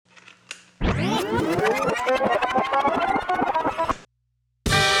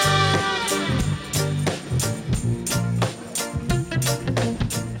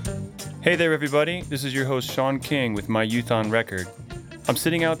Hey there, everybody. This is your host, Sean King, with My Youth on Record. I'm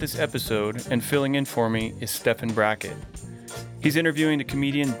sitting out this episode, and filling in for me is Stephen Brackett. He's interviewing the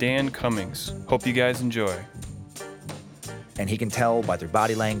comedian Dan Cummins. Hope you guys enjoy. And he can tell by their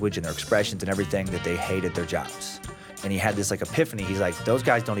body language and their expressions and everything that they hated their jobs. And he had this epiphany. He's like, those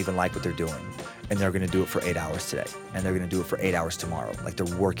guys don't even like what they're doing. And they're going to do it for 8 hours today. And they're going to do it for 8 hours tomorrow.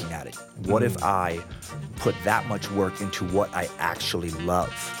 They're working at it. What if I put that much work into what I actually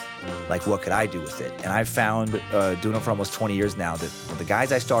love? What could I do with it? And I found, doing it for almost 20 years now, that the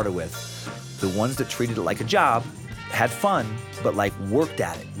guys I started with, the ones that treated it like a job, had fun, but worked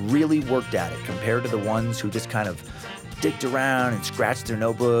at it, really worked at it, compared to the ones who just kind of dicked around and scratched their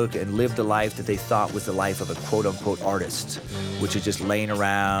notebook and lived the life that they thought was the life of a quote-unquote artist, which is just laying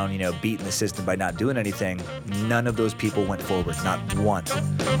around, beating the system by not doing anything. None of those people went forward, not one.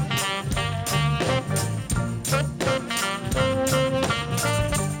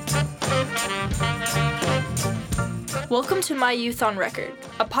 Welcome to My Youth on Record,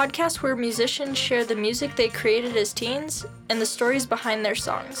 a podcast where musicians share the music they created as teens and the stories behind their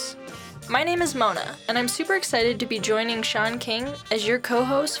songs. My name is Mona, and I'm super excited to be joining Sean King as your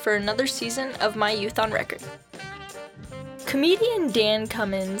co-host for another season of My Youth on Record. Comedian Dan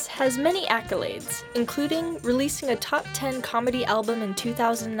Cummins has many accolades, including releasing a top 10 comedy album in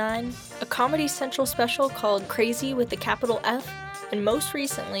 2009, a Comedy Central special called Crazy with a capital F, and most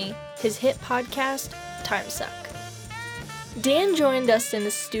recently, his hit podcast, Time Suck. Dan joined us in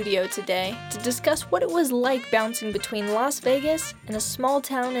the studio today to discuss what it was like bouncing between Las Vegas and a small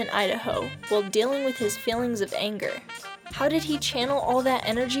town in Idaho while dealing with his feelings of anger. How did he channel all that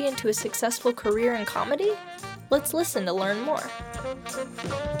energy into a successful career in comedy? Let's listen to learn more.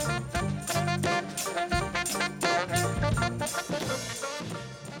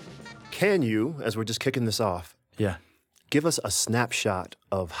 Can you, as we're just kicking this off, give us a snapshot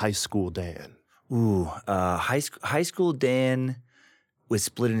of high school Dan? High school Dan was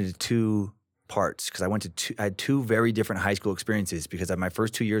split into two parts because I had two very different high school experiences because my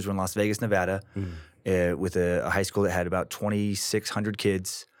first 2 years were in Las Vegas, Nevada, with a high school that had about 2,600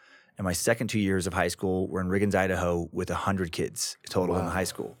 kids. And my second 2 years of high school were in Riggins, Idaho, with 100 kids total in the high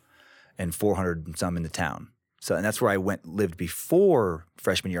school and 400 and some in the town. So, and that's where I lived before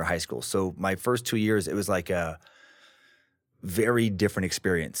freshman year of high school. So my first 2 years, it was like a very different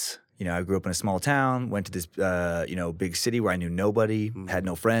experience. I grew up in a small town, went to this, big city where I knew nobody, had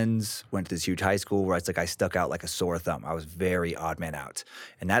no friends, went to this huge high school where I stuck out like a sore thumb. I was very odd man out.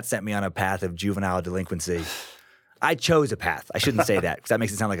 And that sent me on a path of juvenile delinquency. I chose a path. I shouldn't say that because that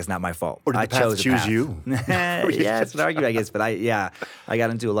makes it sound like it's not my fault. Or did the path choose you? Yeah, it's an argument, I guess. But I got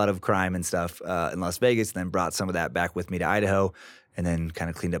into a lot of crime and stuff in Las Vegas and then brought some of that back with me to Idaho and then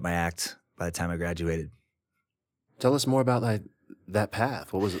kind of cleaned up my act by the time I graduated. Tell us more about that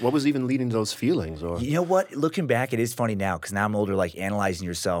path. What was even leading to those feelings? Or you know what? Looking back, it is funny now because now I'm older, analyzing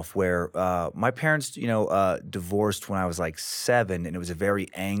yourself. Where my parents, divorced when I was 7, and it was a very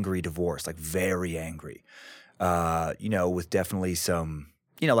angry divorce, very angry. With definitely some,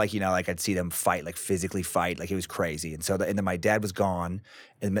 I'd see them fight, physically fight, it was crazy. And so, and then my dad was gone,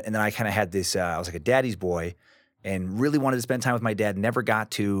 and then I kind of had this. I was a daddy's boy, and really wanted to spend time with my dad. Never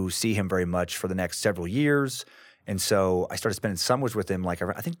got to see him very much for the next several years. And so I started spending summers with him, I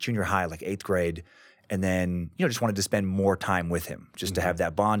think junior high, 8th grade. And then, just wanted to spend more time with him just to have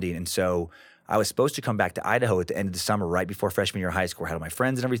that bonding. And so I was supposed to come back to Idaho at the end of the summer, right before freshman year of high school. I had all my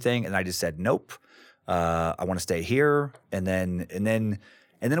friends and everything. And I just said, nope, I want to stay here. And then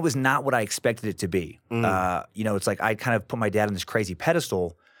it was not what I expected it to be. It's I kind of put my dad on this crazy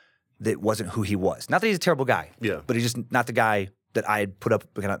pedestal that wasn't who he was. Not that he's a terrible guy, but he's just not the guy that I had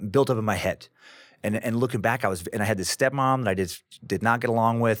built up in my head. And looking back, I had this stepmom that I just did not get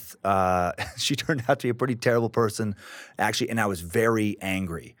along with. She turned out to be a pretty terrible person, actually, and I was very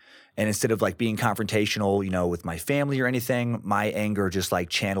angry. And instead of being confrontational, with my family or anything, my anger just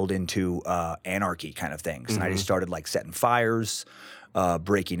channeled into anarchy kind of things. And I just started setting fires,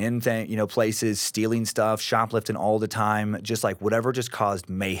 breaking in places, stealing stuff, shoplifting all the time, just whatever just caused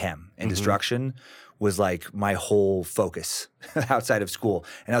mayhem and destruction was my whole focus outside of school.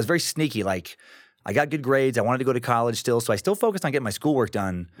 And I was very sneaky, I got good grades. I wanted to go to college still, so I still focused on getting my schoolwork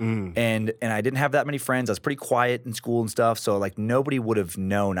done. And I didn't have that many friends. I was pretty quiet in school and stuff, so nobody would have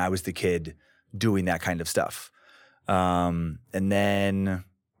known I was the kid doing that kind of stuff. And then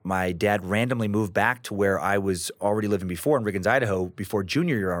my dad randomly moved back to where I was already living before in Riggins, Idaho, before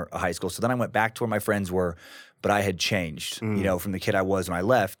junior year of high school. So then I went back to where my friends were, but I had changed, from the kid I was when I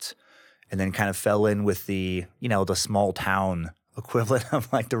left, and then kind of fell in with the small town equivalent of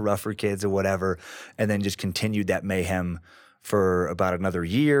the rougher kids or whatever, and then just continued that mayhem for about another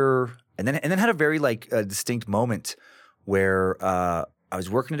year. And then had a very like distinct moment where I was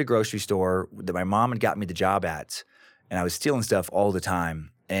working at a grocery store that my mom had got me the job at, and I was stealing stuff all the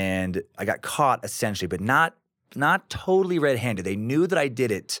time. And I got caught essentially, but not totally red-handed. They knew that I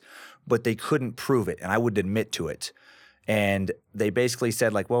did it, but they couldn't prove it, and I wouldn't admit to it. And they basically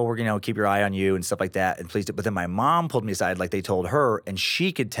said like, well, we're going to keep your eye on you and stuff like that, and please do. But then my mom pulled me aside like they told her, and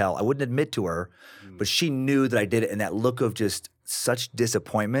she could tell. I wouldn't admit to her, but she knew that I did it. And that look of just such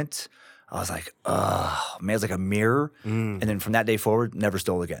disappointment, I was like, oh, man, it was like a mirror. And then from that day forward, never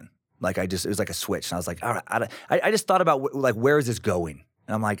stole again. Like it was like a switch. And I was like, all right, I just thought about like, where is this going?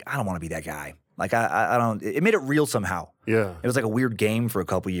 And I'm like, I don't want to be that guy. Like I don't. It made it real somehow. Yeah. It was like a weird game for a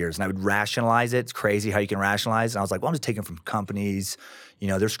couple years, and I would rationalize it. It's crazy how you can rationalize. And I was like, well, I'm just taking from companies. You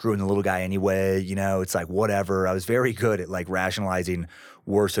know, they're screwing the little guy anyway. You know, it's like whatever. I was very good at like rationalizing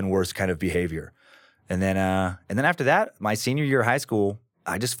worse and worse kind of behavior. And then after that, my senior year of high school,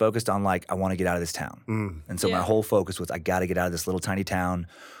 I just focused on like I want to get out of this town. And so my whole focus was I got to get out of this little tiny town,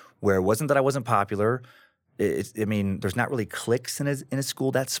 where it wasn't that I wasn't popular. I mean, there's not really cliques in a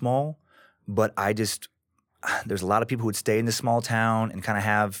school that small. But there's a lot of people who would stay in this small town and kind of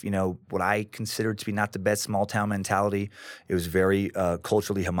have, you know, what I considered to be not the best small town mentality. It was very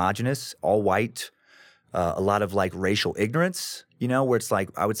culturally homogenous, all white, a lot of like racial ignorance, you know, where it's like,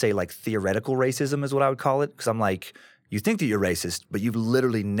 I would say like theoretical racism is what I would call it. Because I'm like, you think that you're racist, but you've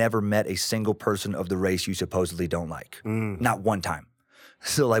literally never met a single person of the race you supposedly don't like. Not one time.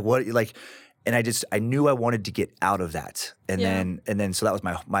 So like what, like... And I knew I wanted to get out of that. And then so that was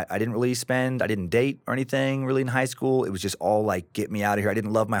my I didn't date or anything really in high school. It was just all like, get me out of here. I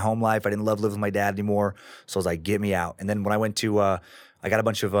didn't love my home life. I didn't love living with my dad anymore. So I was like, get me out. And then when I went to, I got a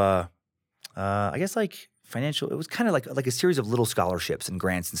bunch of, I guess like financial, it was kind of like a series of little scholarships and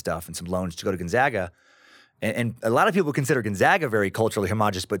grants and stuff and some loans to go to Gonzaga. And a lot of people consider Gonzaga very culturally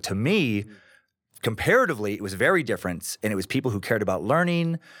homogenous, but to me, comparatively, it was very different. And it was people who cared about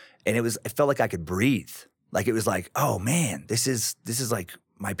learning. And it felt like I could breathe. Like it was like, oh man, this is like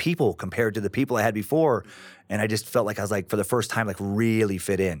my people compared to the people I had before. And I just felt like I was like, for the first time, like really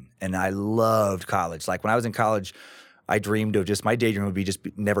fit in. And I loved college. Like when I was in college, I dreamed of my daydream would be just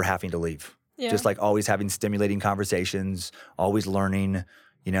never having to leave. Yeah. Just like always having stimulating conversations, always learning,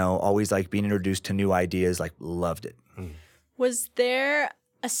 you know, always like being introduced to new ideas, like loved it. Was there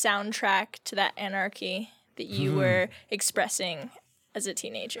a soundtrack to that anarchy that you were expressing as a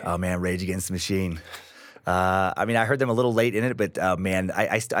teenager? Oh man, Rage Against the Machine. I mean, I heard them a little late in it, but man,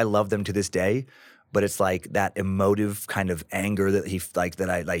 I love them to this day. But it's like that emotive kind of anger that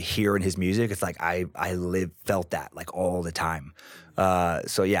I like hear in his music. It's like I felt that like all the time.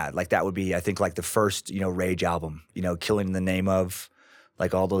 So yeah, like that would be I think like the first Rage album. Killing in the Name Of,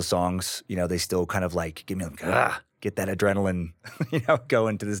 like all those songs. They still kind of like give me like get that adrenaline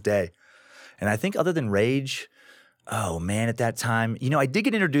going to this day. And I think other than Rage. Oh, man, at that time, I didn't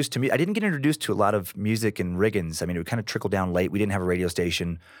get introduced to a lot of music and riggins. I mean, it would kind of trickle down late. We didn't have a radio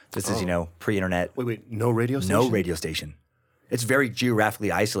station. This is, pre-internet. Wait, no radio station? No radio station. It's very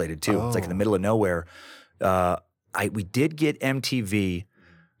geographically isolated, too. It's like in the middle of nowhere. We did get MTV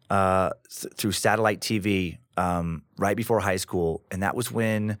through satellite TV right before high school, and that was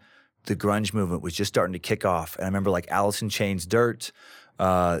when the grunge movement was just starting to kick off. And I remember, like, Alice in Chains' Dirt,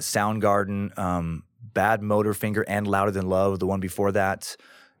 Soundgarden, Bad Motorfinger and Louder Than Love, the one before that.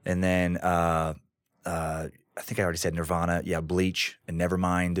 And then I think I already said Nirvana. Yeah, Bleach and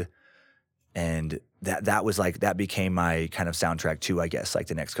Nevermind. And that was like, that became my kind of soundtrack too, I guess, like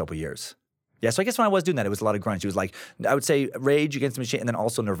the next couple of years. Yeah, so I guess when I was doing that, it was a lot of grunge. It was like, I would say Rage Against the Machine and then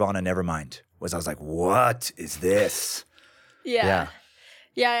also Nirvana, Nevermind. I was like, what is this? Yeah.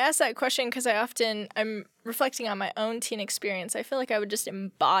 Yeah, I asked that question because I'm reflecting on my own teen experience. I feel like I would just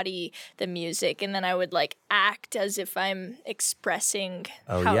embody the music and then I would like act as if I'm expressing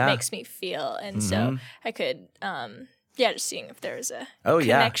how it makes me feel. And so I could, just seeing if there was a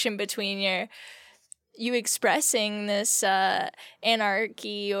connection between you expressing this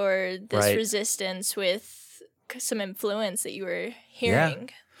anarchy or this resistance with some influence that you were hearing.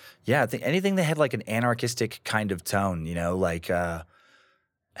 Yeah, I think anything that had like an anarchistic kind of tone, like...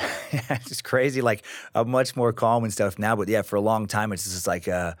 it's just crazy. Like I'm much more calm and stuff now, but yeah, for a long time it's just like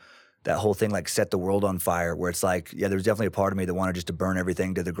that whole thing like set the world on fire. Where it's like, yeah, there's definitely a part of me that wanted just to burn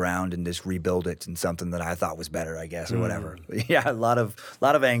everything to the ground and just rebuild it in something that I thought was better, I guess, or whatever. But yeah, a lot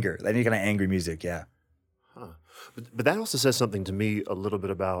of anger, any kind of angry music. Yeah. But that also says something to me a little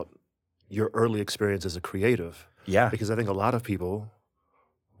bit about your early experience as a creative. Yeah. Because I think a lot of people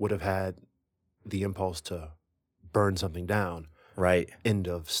would have had the impulse to burn something down. Right. End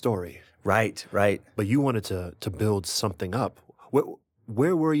of story. Right. But you wanted to build something up.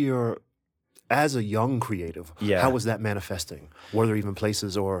 Where were your as a young creative, how was that manifesting? Were there even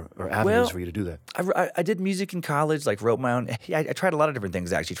places or avenues for you to do that? I did music in college, like wrote my own. I tried a lot of different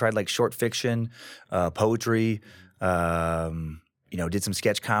things, actually. Tried like short fiction, poetry, did some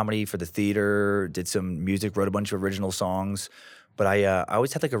sketch comedy for the theater, did some music, wrote a bunch of original songs. But I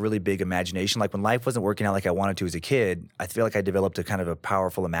always had like a really big imagination. Like when life wasn't working out like I wanted to as a kid, I feel like I developed a kind of a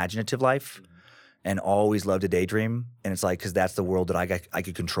powerful imaginative life and always loved to daydream. And it's like, because that's the world that I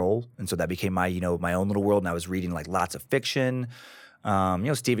could control. And so that became my, my own little world. And I was reading like lots of fiction.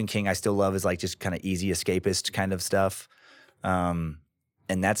 Stephen King I still love is like just kind of easy escapist kind of stuff. And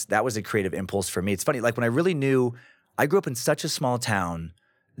that was a creative impulse for me. It's funny, like when I grew up in such a small town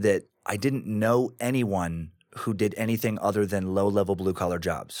that I didn't know anyone who did anything other than low-level blue-collar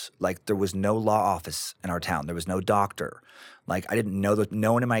jobs. Like there was no law office in our town. There was no doctor. Like I didn't know that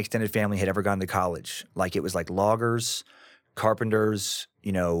no one in my extended family had ever gone to college. Like it was like loggers, carpenters,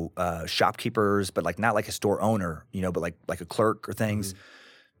 shopkeepers, but like not like a store owner, but like a clerk or things.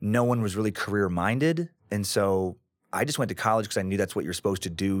 Mm-hmm. No one was really career-minded. And so I just went to college because I knew that's what you're supposed to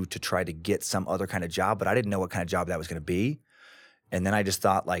do to try to get some other kind of job, but I didn't know what kind of job that was going to be. And then I just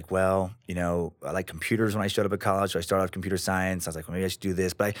thought like, well, I like computers when I showed up at college. So I started off computer science. I was like, well, maybe I should do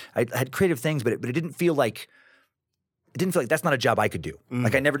this. But I had creative things, but it didn't feel like that's not a job I could do. Mm.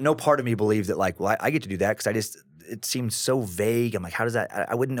 Like no part of me believed that like, well, I get to do that because it seemed so vague. I'm like, how does that,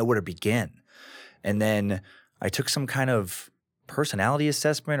 I wouldn't know where to begin. And then I took some kind of personality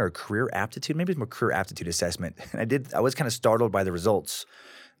assessment or career aptitude, maybe it's more career aptitude assessment. And I was kind of startled by the results.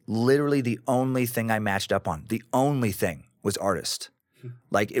 Literally the only thing I matched up on, was artist.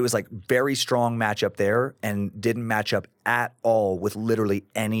 Like it was like very strong matchup there and didn't match up at all with literally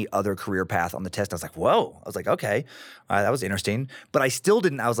any other career path on the test. I was like, whoa. I was like, okay, that was interesting. But I still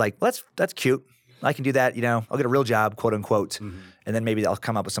didn't. I was like, that's cute. I can do that. I'll get a real job, quote unquote. Mm-hmm. And then maybe I'll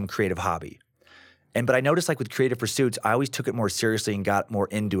come up with some creative hobby. But I noticed like with creative pursuits, I always took it more seriously and got more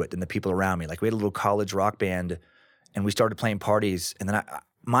into it than the people around me. Like we had a little college rock band and we started playing parties. And then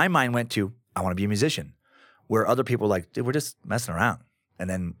my mind went to, I want to be a musician. Where other people were like, dude, we're just messing around. And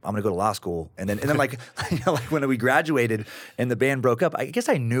then I'm gonna go to law school. And then like, like when we graduated and the band broke up, I guess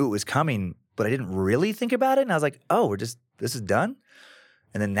I knew it was coming, but I didn't really think about it. And I was like, oh, this is done?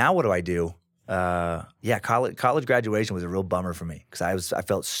 And then now what do I do? College graduation was a real bummer for me because I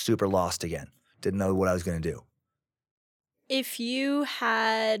felt super lost again. Didn't know what I was gonna do. If you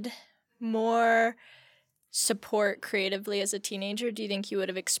had more support creatively as a teenager, do you think you would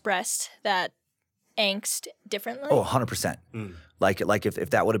have expressed that angst differently? Oh, 100%. Mm. Like if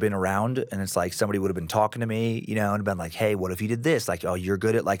that would have been around and it's like somebody would have been talking to me, and been like, hey, what if you did this? Like, oh, you're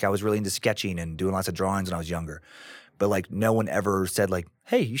good at, like I was really into sketching and doing lots of drawings when I was younger. But like no one ever said like,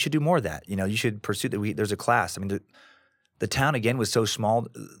 hey, you should do more of that. You should pursue that. There's a class. I mean, the town again was so small,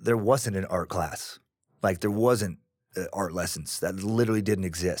 there wasn't an art class. Like there wasn't art lessons. That literally didn't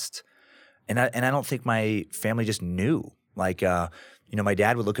exist. And I don't think my family just knew. Like, my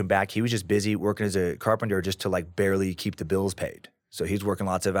dad would looking back, he was just busy working as a carpenter just to like barely keep the bills paid. So he's working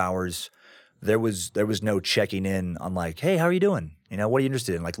lots of hours. There was no checking in on like, hey, how are you doing? What are you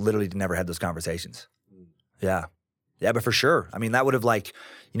interested in? Like literally never had those conversations. Yeah. Yeah, but for sure. I mean, that would have like,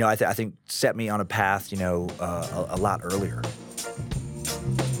 I think set me on a path, a lot earlier.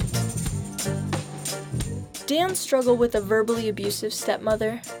 Dan's struggle with a verbally abusive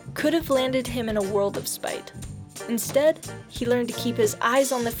stepmother could have landed him in a world of spite. Instead, he learned to keep his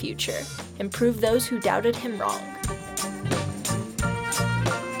eyes on the future and prove those who doubted him wrong.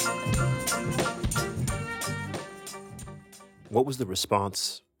 What was the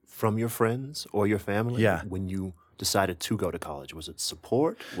response from your friends or your family when you decided to go to college? Was it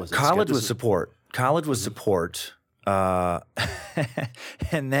support? College was support. College was support. And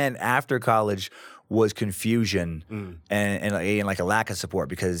then after college was confusion and like a lack of support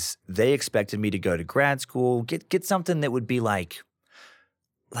because they expected me to go to grad school, get something that would be like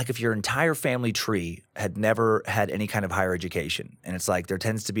if your entire family tree had never had any kind of higher education. And it's like there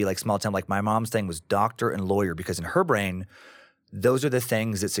tends to be like small town, like my mom's thing was doctor and lawyer because in her brain, those are the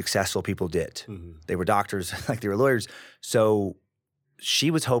things that successful people did. Mm-hmm. They were doctors, like they were lawyers. So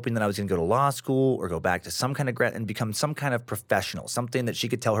she was hoping that I was going to go to law school or go back to some kind of grad and become some kind of professional, something that she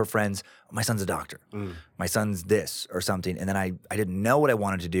could tell her friends, oh, my son's a doctor, my son's this or something. And then I didn't know what I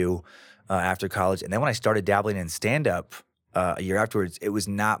wanted to do after college. And then when I started dabbling in stand-up a year afterwards, it was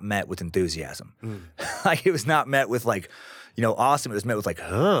not met with enthusiasm. Like it was not met with like, awesome. It was met with like,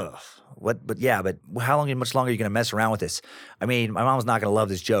 ugh. What? But how much longer are you going to mess around with this? I mean, my mom's not going to love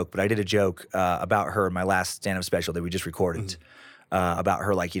this joke, but I did a joke about her in my last stand-up special that we just recorded. About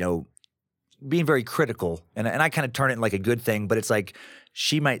her, like, being very critical, and I kind of turn it in like a good thing, but it's like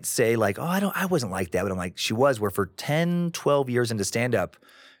she might say like, oh, I wasn't like that, but I'm like, she was, where for 10, 12 years into stand-up,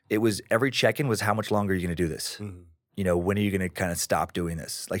 it was every check-in was how much longer are you going to do this? Mm-hmm. You know, when are you going to kind of stop doing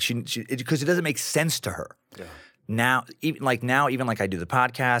this? Like because it doesn't make sense to her. Yeah. Now, even like I do the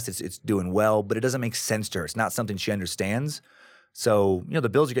podcast, it's doing well, but it doesn't make sense to her. It's not something she understands. So, you know, the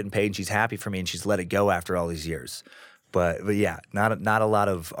bills are getting paid and she's happy for me and she's let it go after all these years. But yeah, not a lot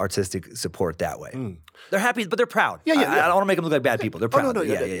of artistic support that way. Mm. They're happy, but they're proud. Yeah. I don't want to make them look like bad people. They're proud. Oh, no.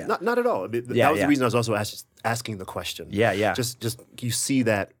 Yeah. Not at all. I mean, that was the reason I was also asking the question. Yeah. Just you see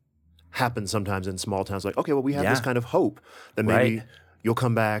that happen sometimes in small towns. Like, okay, well, we have this kind of hope that maybe you'll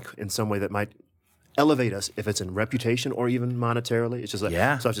come back in some way that might elevate us, if it's in reputation or even monetarily. It's just like, so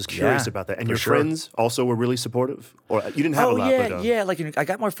I was just curious about that. And your friends also were really supportive? Or you didn't have a lot, but... Yeah, like I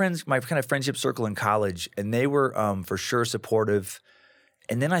got my friends, my kind of friendship circle in college, and they were for sure supportive.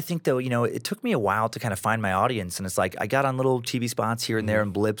 And then I think, though, you know, it took me a while to kind of find my audience. And it's like, I got on little TV spots here and there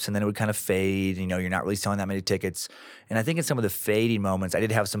and blips, and then it would kind of fade. You know, you're not really selling that many tickets. And I think in some of the fading moments, I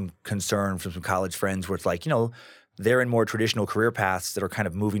did have some concern from some college friends where it's like, you know, they're in more traditional career paths that are kind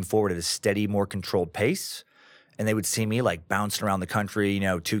of moving forward at a steady, more controlled pace. And they would see me like bouncing around the country, you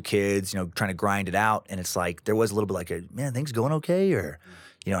know, 2 kids, you know, trying to grind it out. And it's like, there was a little bit like, man, things going okay? Or,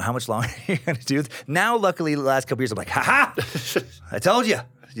 you know, how much longer are you going to do this? Now, luckily, the last couple years, I'm like, ha! I told you.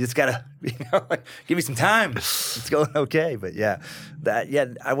 You just got to, you know, like, give me some time. It's going okay. But yeah,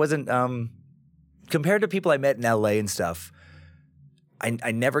 I wasn't, compared to people I met in LA and stuff,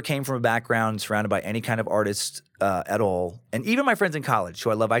 I never came from a background surrounded by any kind of artist at all. And even my friends in college, who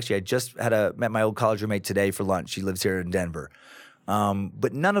I love, actually, I just met my old college roommate today for lunch. She lives here in Denver.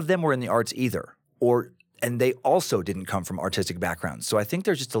 But none of them were in the arts either. And they also didn't come from artistic backgrounds. So I think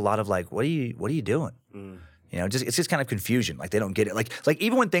there's just a lot of like, what are you doing? Mm. You know, it's just kind of confusion. Like they don't get it. Like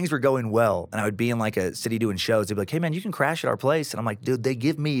even when things were going well and I would be in like a city doing shows, they'd be like, hey man, you can crash at our place. And I'm like, dude, they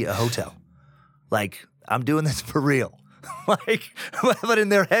give me a hotel. Like I'm doing this for real. Like, but in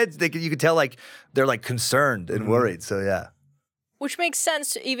their heads, you could tell like they're like concerned and worried. So yeah. Which makes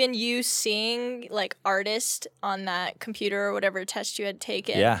sense, even you seeing like artist on that computer or whatever test you had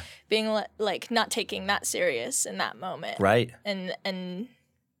taken, being like not taking that serious in that moment, right? And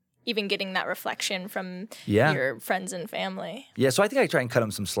even getting that reflection from your friends and family. Yeah, so I think I try and cut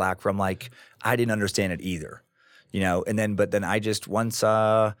them some slack from like I didn't understand it either, you know. And then I just once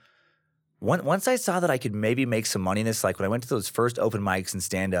I saw that I could maybe make some money in this, like when I went to those first open mics and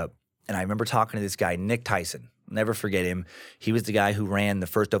stand-up, and I remember talking to this guy, Nick Tyson. Never forget him. He was the guy who ran the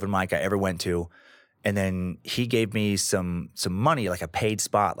first open mic I ever went to. And then he gave me some money, like a paid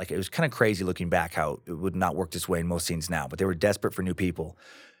spot. Like it was kind of crazy looking back how it would not work this way in most scenes now, but they were desperate for new people.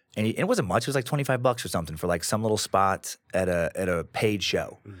 And it wasn't much. It was like $25 or something for like some little spot at a paid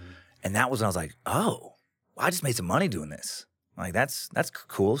show. Mm-hmm. And that was when I was like, oh, well, I just made some money doing this. Like, that's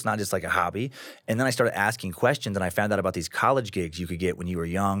cool. It's not just like a hobby. And then I started asking questions, and I found out about these college gigs you could get when you were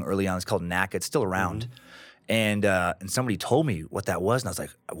young, early on. It's called NACA. It's still around. Mm-hmm. And somebody told me what that was, and I was like,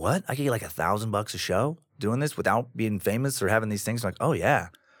 what? I could get like $1,000 a show doing this without being famous or having these things? I'm like, oh, yeah.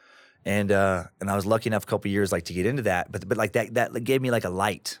 And I was lucky enough a couple of years like to get into that. But like that gave me like a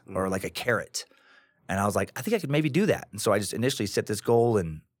light or like a carrot. And I was like, I think I could maybe do that. And so I just initially set this goal,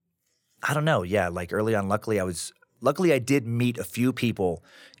 and I don't know. Yeah, like early on, luckily I did meet a few people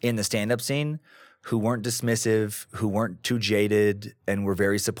in the stand-up scene who weren't dismissive, who weren't too jaded, and were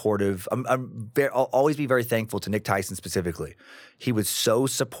very supportive. I'll always be very thankful to Nick Tyson specifically. He was so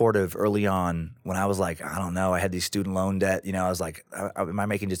supportive early on when I was like, I don't know, I had these student loan debt. You know, I was like, am I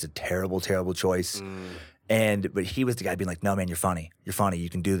making just a terrible, terrible choice? But he was the guy being like, no, man, you're funny. You're funny. You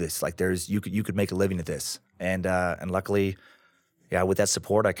can do this. Like you could make a living at this. And luckily, yeah, with that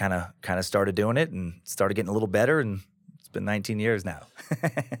support, I kind of started doing it and started getting a little better, and it's been 19 years now.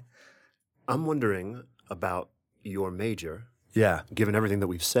 I'm wondering about your major. Yeah. Given everything that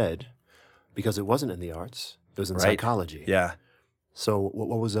we've said, because it wasn't in the arts, it was in psychology. Yeah. So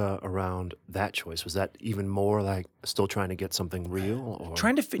what was around that choice? Was that even more like still trying to get something real?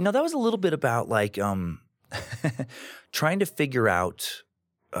 Or? No, that was a little bit about like trying to figure out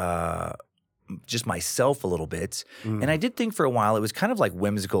just myself a little bit. And I did think for a while, it was kind of like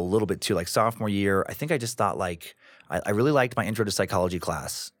whimsical a little bit too. Like sophomore year, I think I just thought like, I really liked my intro to psychology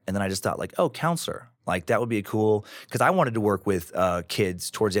class. And then I just thought like, oh, counselor. Like that would be cool. Because I wanted to work with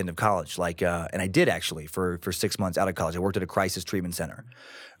kids towards the end of college. Like, and I did actually for 6 months out of college. I worked at a crisis treatment center.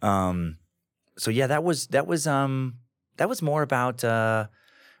 So yeah, that was more about, I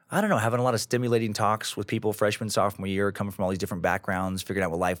don't know, having a lot of stimulating talks with people freshman, sophomore year, coming from all these different backgrounds, figuring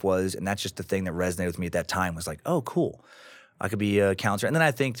out what life was. And that's just the thing that resonated with me at that time was like, oh, cool. I could be a counselor. And then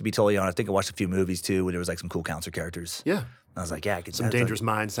I think, to be totally honest, I think I watched a few movies too where there was like some cool counselor characters. Yeah. I was like, yeah, I could. Some Dangerous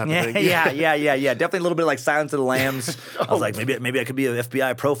Minds type of thing. Yeah. Definitely a little bit like Silence of the Lambs. I was like, maybe I could be an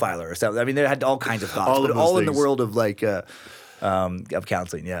FBI profiler or something. I mean, they had all kinds of thoughts, but all in the world of like of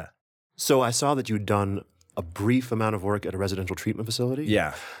counseling. Yeah. So I saw that you'd done a brief amount of work at a residential treatment facility.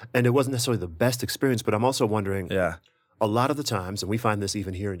 Yeah. And it wasn't necessarily the best experience, but I'm also wondering. Yeah. A lot of the times, and we find this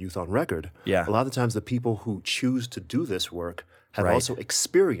even here in Youth on Record, yeah. a lot of the times the people who choose to do this work have also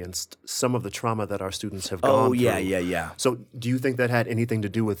experienced some of the trauma that our students have gone through. Yeah. So do you think that had anything to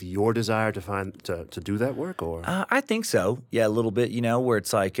do with your desire to do that work? Or I think so. Yeah, a little bit, where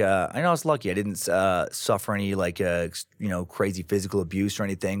it's like, I know I was lucky. I didn't suffer any like, crazy physical abuse or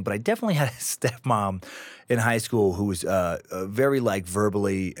anything, but I definitely had a stepmom in high school who was very like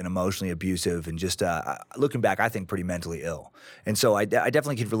verbally and emotionally abusive and just looking back, I think pretty mentally ill. And so I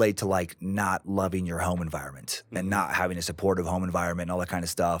definitely could relate to like not loving your home environment and not having a supportive home environment and all that kind of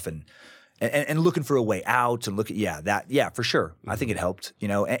stuff and looking for a way out and for sure. I think it helped,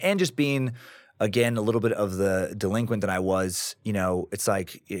 and just being, again, a little bit of the delinquent that I was, it's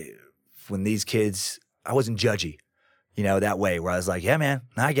like when these kids, I wasn't judgy, that way where I was like, yeah, man,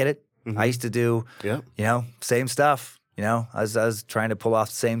 I get it. I used to do, same stuff. I was trying to pull off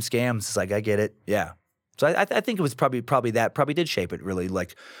the same scams. It's like, I get it. Yeah. So I think it was probably that probably did shape it really,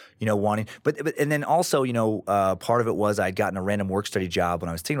 like, wanting. But and then also, part of it was I'd gotten a random work study job when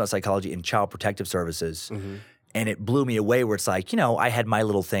I was thinking about psychology in child protective services. Mm-hmm. And it blew me away where it's like, I had my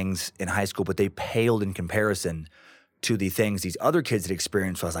little things in high school, but they paled in comparison to the things these other kids had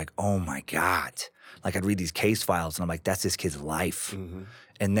experienced. So I was like, oh my God. Like I'd read these case files and I'm like, that's this kid's life. Mm-hmm.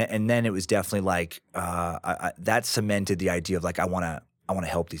 And then it was definitely like that cemented the idea of like I want to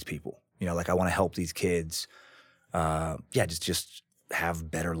help these people, like I want to help these kids, just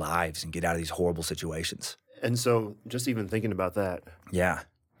have better lives and get out of these horrible situations. And so, just even thinking about that, yeah,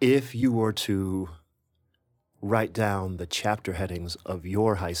 if you were to write down the chapter headings of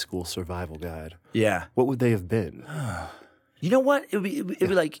your high school survival guide, what would they have been? You know what? It'd be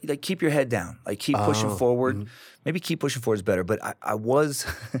like keep your head down, like keep pushing forward. Mm-hmm. Maybe keep pushing forward is better. But I was,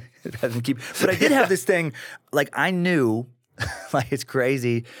 but I did have this thing. Like I knew, like it's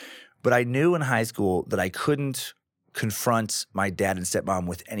crazy, but I knew in high school that I couldn't confront my dad and stepmom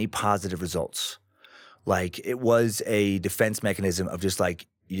with any positive results. Like it was a defense mechanism of just like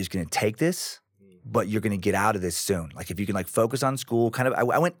you're just gonna take this, but you're gonna get out of this soon. Like if you can like focus on school, kind of.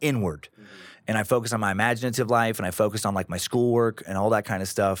 I went inward. Mm-hmm. And I focused on my imaginative life and I focused on like my schoolwork and all that kind of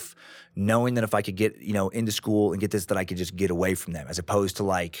stuff, knowing that if I could get, into school and get this, that I could just get away from them as opposed to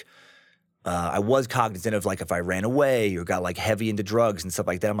like, I was cognizant of like if I ran away or got like heavy into drugs and stuff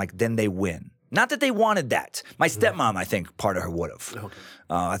like that, I'm like, then they win. Not that they wanted that. My stepmom, I think part of her would have.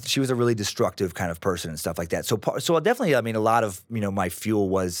 Okay. She was a really destructive kind of person and stuff like that. So definitely, a lot of, my fuel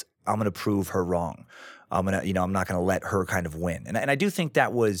was I'm going to prove her wrong. I'm not going to let her kind of win. And I do think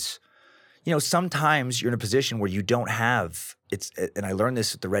that was, sometimes you're in a position where you don't have and I learned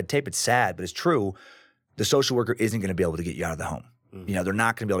this at the red tape. It's sad, but it's true. The social worker isn't going to be able to get you out of the home. Mm-hmm. They're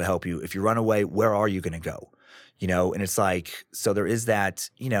not going to be able to help you. If you run away, where are you going to go? And it's like, so there is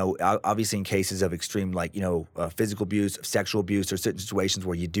that, obviously in cases of extreme, like, physical abuse, sexual abuse, or certain situations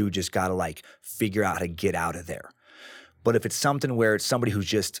where you do just got to like figure out how to get out of there. But if it's something where it's somebody who's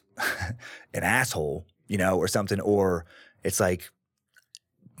just an asshole, or something, or it's like,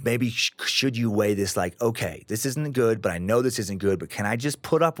 maybe should you weigh this like, okay, this isn't good, but I know this isn't good, but can I just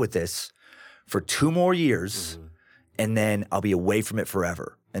put up with this for 2 more years and then I'll be away from it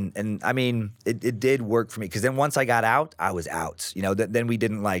forever? And I mean, it did work for me because then once I got out, I was out. Then we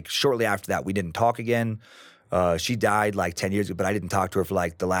didn't like, shortly after that, we didn't talk again. She died like 10 years ago, but I didn't talk to her for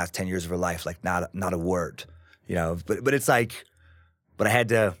like the last 10 years of her life, like not a word, but it's like, but I had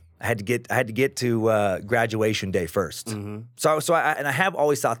to get to graduation day first. Mm-hmm. So I have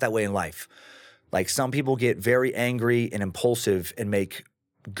always thought that way in life. Like some people get very angry and impulsive and make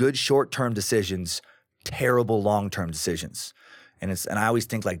good short-term decisions, terrible long-term decisions. And I always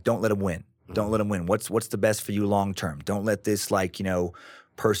think like, don't let them win. Mm-hmm. Don't let them win. What's the best for you long-term? Don't let this like,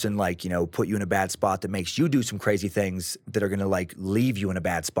 person like, put you in a bad spot that makes you do some crazy things that are going to like leave you in a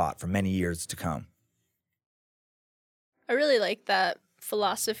bad spot for many years to come. I really like that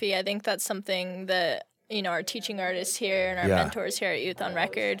philosophy. I think that's something that, our teaching artists here and our mentors here at Youth on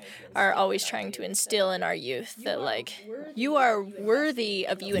Record are always trying to instill in our youth that, like, you are worthy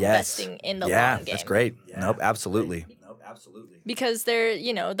of you investing in the long game. Yeah, that's great. Nope, absolutely. Because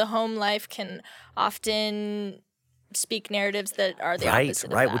the home life can often speak narratives that are the right,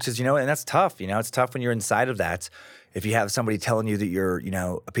 opposite right, of that. which is, and that's tough. It's tough when you're inside of that. If you have somebody telling you that you're,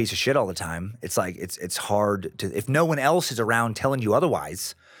 a piece of shit all the time, it's like it's hard to. If no one else is around telling you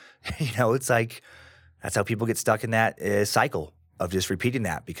otherwise, it's like that's how people get stuck in that cycle of just repeating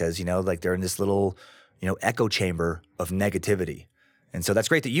that because like they're in this little echo chamber of negativity. And so that's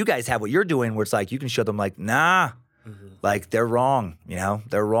great that you guys have what you're doing, where it's like you can show them like, nah, like they're wrong.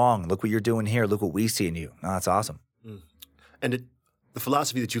 They're wrong. Look what you're doing here. Look what we see in you. No, that's awesome. And the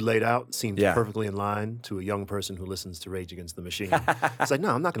philosophy that you laid out seems perfectly in line to a young person who listens to Rage Against the Machine. It's like,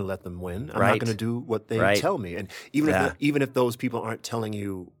 no, I'm not going to let them win. I'm not going to do what they tell me. And even if those people aren't telling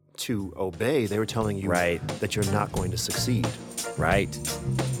you to obey, they were telling you that you're not going to succeed. Right.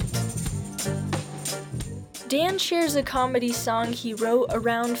 Dan shares a comedy song he wrote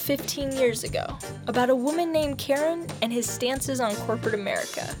around 15 years ago about a woman named Karen and his stances on corporate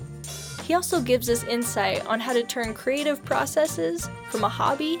America. He also gives us insight on how to turn creative processes from a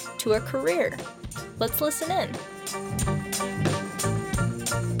hobby to a career. Let's listen in.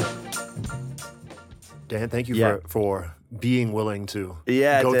 Dan, thank you for being willing to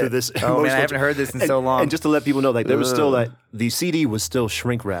go through this. Oh man, I haven't heard this in so long. And just to let people know, like there was still the CD was still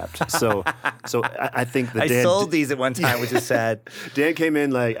shrink wrapped. So I think that I sold these at one time, which is sad. Dan came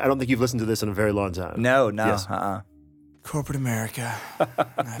in like, I don't think you've listened to this in a very long time. No. Yes. Corporate America,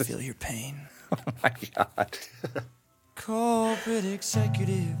 I feel your pain. Oh my God. Corporate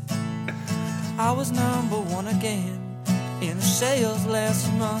executive, I was #1 again in sales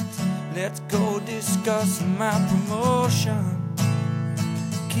last month. Let's go discuss my promotion.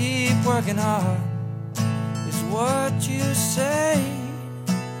 Keep working hard, is what you say.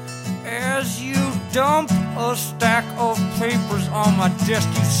 As you dump a stack of papers on my desk,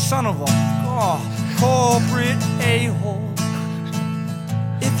 you son of a corporate a-hole.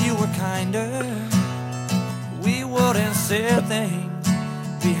 If you were kinder, we wouldn't say things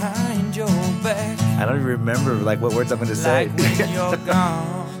behind your back. I don't even remember what words I'm going to say. Like when you're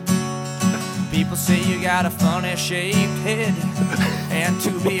gone, people say you got a funny shaped head, and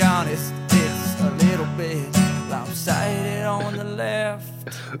to be honest, it's a little bit lopsided on the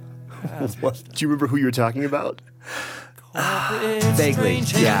left. Do you remember who you were talking about? Vaguely.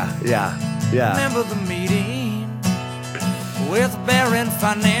 Yeah. Remember the meeting with Baron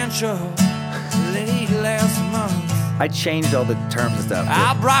Financial late last month? I changed all the terms and stuff.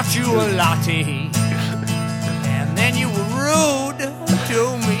 I brought you a latte, and then you were rude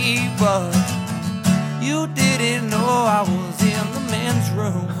to me, but you didn't know I was in the men's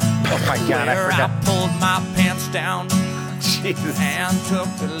room. Oh my God, I where forgot. I pulled my pants down Jesus. and took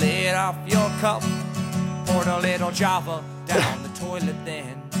the lid off your cup, poured a little Java down the toilet,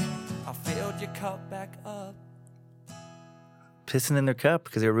 then I filled your cup back up. Pissing in their cup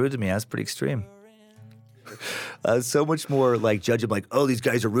because they were rude to me. That's pretty extreme. So much more like judge them like, oh, these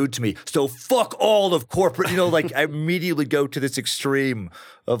guys are rude to me, so fuck all of corporate. I immediately go to this extreme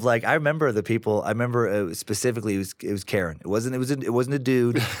of like, I remember the people. I remember specifically it was Karen. It wasn't a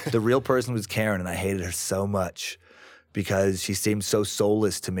dude. The real person was Karen, and I hated her so much because she seemed so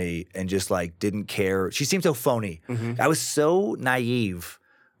soulless to me and just like didn't care. She seemed so phony. I was so naive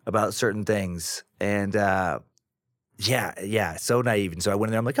about certain things, and so naive. And so I went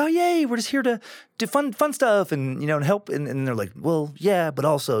in there, I'm like, oh, yay, we're just here to do fun stuff and, and help. And they're like, well, yeah, but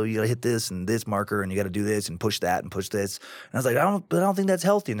also you got to hit this and this marker and you got to do this and push that and push this. And I was like, I don't think that's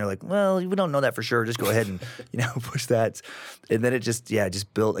healthy. And they're like, well, we don't know that for sure. Just go ahead and, push that. And then it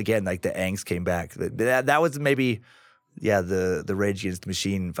just built again, like the angst came back. That was maybe, the Rage Against the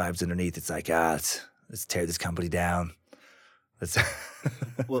Machine vibes underneath. It's like, let's tear this company down.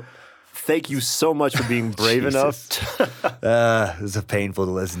 Well, thank you so much for being brave enough. It was painful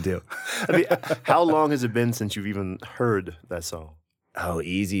to listen to. I mean, how long has it been since you've even heard that song? Oh,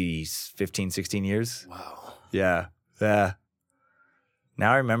 easy 15, 16 years. Wow. Yeah. Now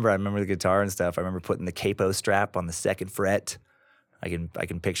I remember the guitar and stuff. I remember putting the capo strap on the second fret. I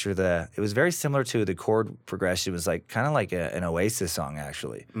can picture it was very similar to the chord progression. It was like kind of like an Oasis song,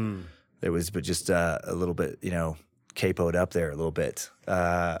 actually. There was, but just a little bit, capoed up there a little bit.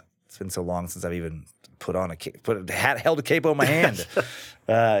 It's been so long since I've even held a capo in my hand.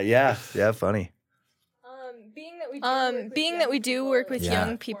 Funny. Being that we do work with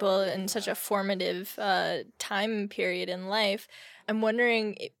young people in such a formative time period in life, I'm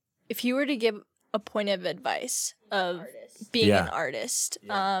wondering if you were to give a point of advice of being an artist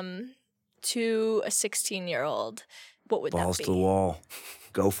to a 16-year-old, what would Balls that be? to the wall.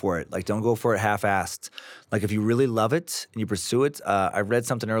 Go for it. Don't go for it half-assed. If you really love it and you pursue it, I read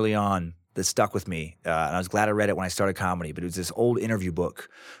something early on that stuck with me, and I was glad I read it when I started comedy. But it was this old interview book.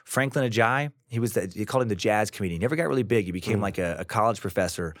 Franklin Ajayi, he called him the jazz comedian. He never got really big. He became like a college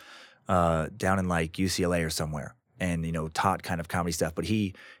professor down in like UCLA or somewhere, and taught kind of comedy stuff. But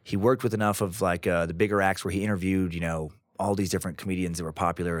he worked with enough of like the bigger acts where he interviewed all these different comedians that were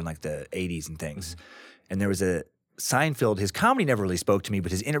popular in like the 80s and things. And there was a Seinfeld. His comedy never really spoke to me,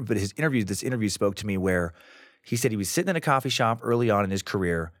 but this interview spoke to me, where he said he was sitting in a coffee shop early on in his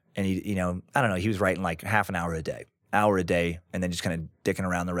career. And he, I don't know, he was writing like half an hour a day, and then just kind of dicking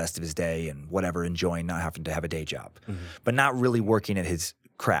around the rest of his day and whatever, enjoying not having to have a day job, but not really working at his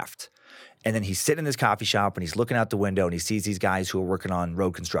craft. And then he's sitting in this coffee shop and he's looking out the window and he sees these guys who are working on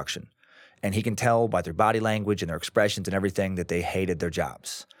road construction. And he can tell by their body language and their expressions and everything that they hated their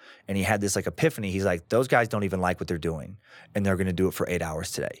jobs. And he had this like epiphany. He's like, those guys don't even like what they're doing. And they're going to do it for 8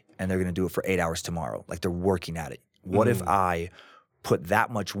 hours today. And they're going to do it for 8 hours tomorrow. Like they're working at it. What if I put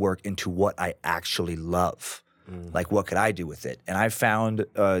that much work into what I actually love? Like, what could I do with it? And I've found,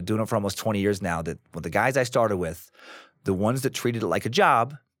 doing it for almost 20 years now, that with the guys I started with, the ones that treated it like a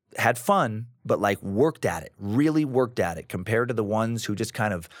job, had fun, but like worked at it, really worked at it, compared to the ones who just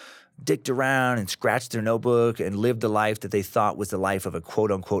kind of dicked around and scratched their notebook and lived the life that they thought was the life of a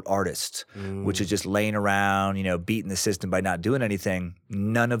quote-unquote artist, which is just laying around, beating the system by not doing anything.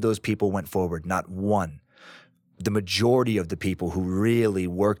 None of those people went forward, not one. The majority of the people who really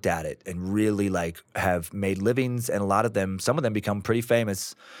worked at it and really like have made livings, and a lot of them, some of them become pretty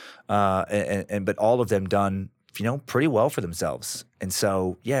famous, but all of them done, pretty well for themselves. And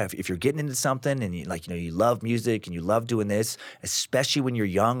so, yeah, if you're getting into something and you love music and you love doing this, especially when you're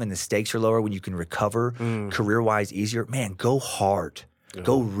young and the stakes are lower, when you can recover career-wise easier, man, go hard,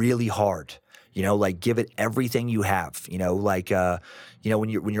 go really hard. Give it everything you have. When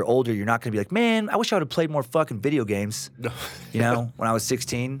you're older, you're not going to be like, man, I wish I would have played more fucking video games. When I was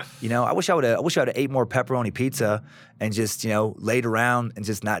 16, I wish I would have ate more pepperoni pizza and just laid around and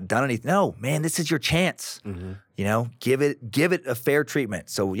just not done anything. No, man, this is your chance. Give it a fair treatment.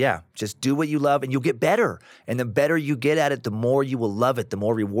 So yeah, just do what you love and you'll get better. And the better you get at it, the more you will love it, the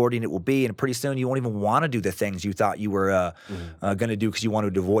more rewarding it will be. And pretty soon you won't even want to do the things you thought you were going to do because you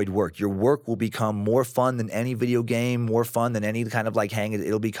wanted to avoid work. Your work will become more fun than any video game, more fun than any kind of like hang.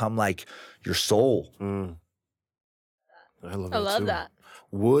 It'll become like your soul. I love that.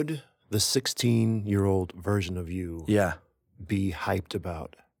 Would the 16-year-old version of you be hyped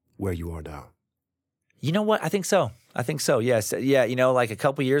about where you are now? You know what? I think so. Yes. Yeah. Like a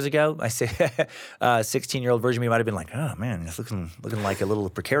couple years ago, I say 16-year-old version of me might have been like, oh man, it's looking like a little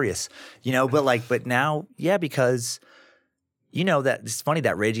precarious, but now, yeah, because that it's funny,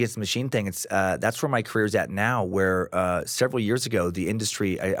 that Rage Against the Machine thing. It's that's where my career's at now. Where several years ago, the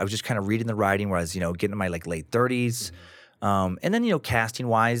industry, I was just kind of reading the writing where I was, getting to my like late 30s. And then, casting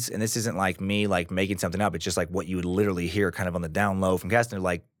wise, and this isn't like me like making something up. It's just like what you would literally hear kind of on the down low from casting. They're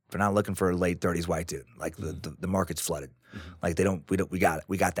like, they're not looking for a late 30s white dude. Like the market's flooded. Like we got it.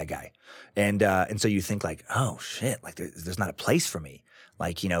 We got that guy. And so you think like, oh shit, like there's not a place for me.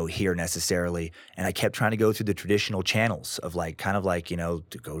 Like, here necessarily. And I kept trying to go through the traditional channels of like, kind of like, to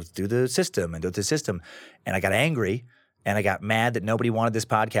go through the system and do the system. And I got angry and I got mad that nobody wanted this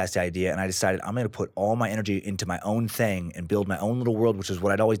podcast idea. And I decided I'm going to put all my energy into my own thing and build my own little world, which is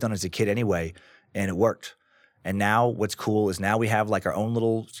what I'd always done as a kid anyway. And it worked. And now what's cool is now we have like our own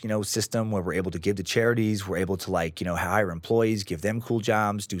little, system where we're able to give to charities. We're able to like, hire employees, give them cool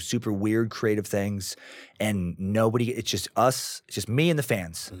jobs, do super weird creative things. And it's just us, it's just me and the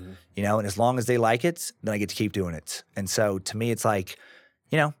fans, and as long as they like it, then I get to keep doing it. And so to me, it's like,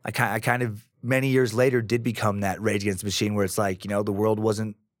 I kind of many years later did become that Rage Against the Machine where it's like, the world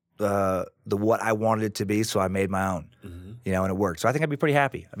wasn't the what I wanted it to be, so I made my own. And it worked. So I think I'd be pretty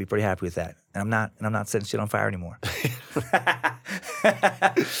happy. I'd be pretty happy with that. And I'm not setting shit on fire anymore. So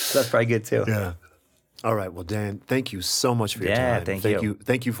that's probably good too. Yeah. All right. Well, Dan, thank you so much for your time. Thank you.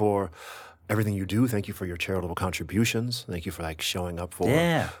 Thank you for everything you do. Thank you for your charitable contributions. Thank you for like showing up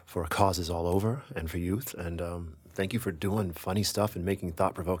for causes all over and for youth. And thank you for doing funny stuff and making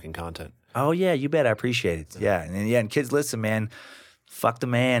thought-provoking content. Oh yeah, you bet. I appreciate it. Yeah. And kids, listen, man. Fuck the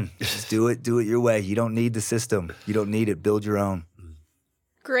man. Just do it your way. You don't need the system. You don't need it. Build your own.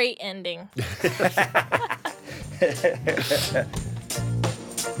 Great ending.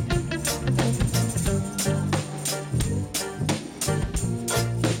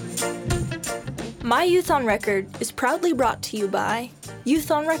 My Youth on Record is proudly brought to you by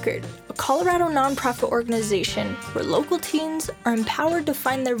Youth on Record, a Colorado nonprofit organization where local teens are empowered to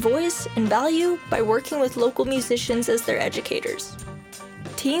find their voice and value by working with local musicians as their educators.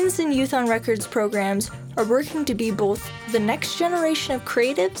 Teens and Youth on Records programs are working to be both the next generation of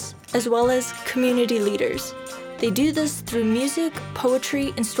creatives as well as community leaders. They do this through music,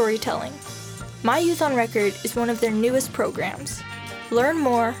 poetry, and storytelling. My Youth on Record is one of their newest programs. Learn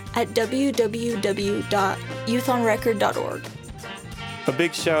more at www.youthonrecord.org. A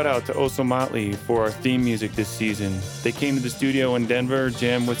big shout out to Oso Motley for our theme music this season. They came to the studio in Denver,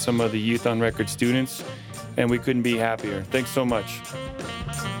 jammed with some of the Youth on Record students, and we couldn't be happier. Thanks so much.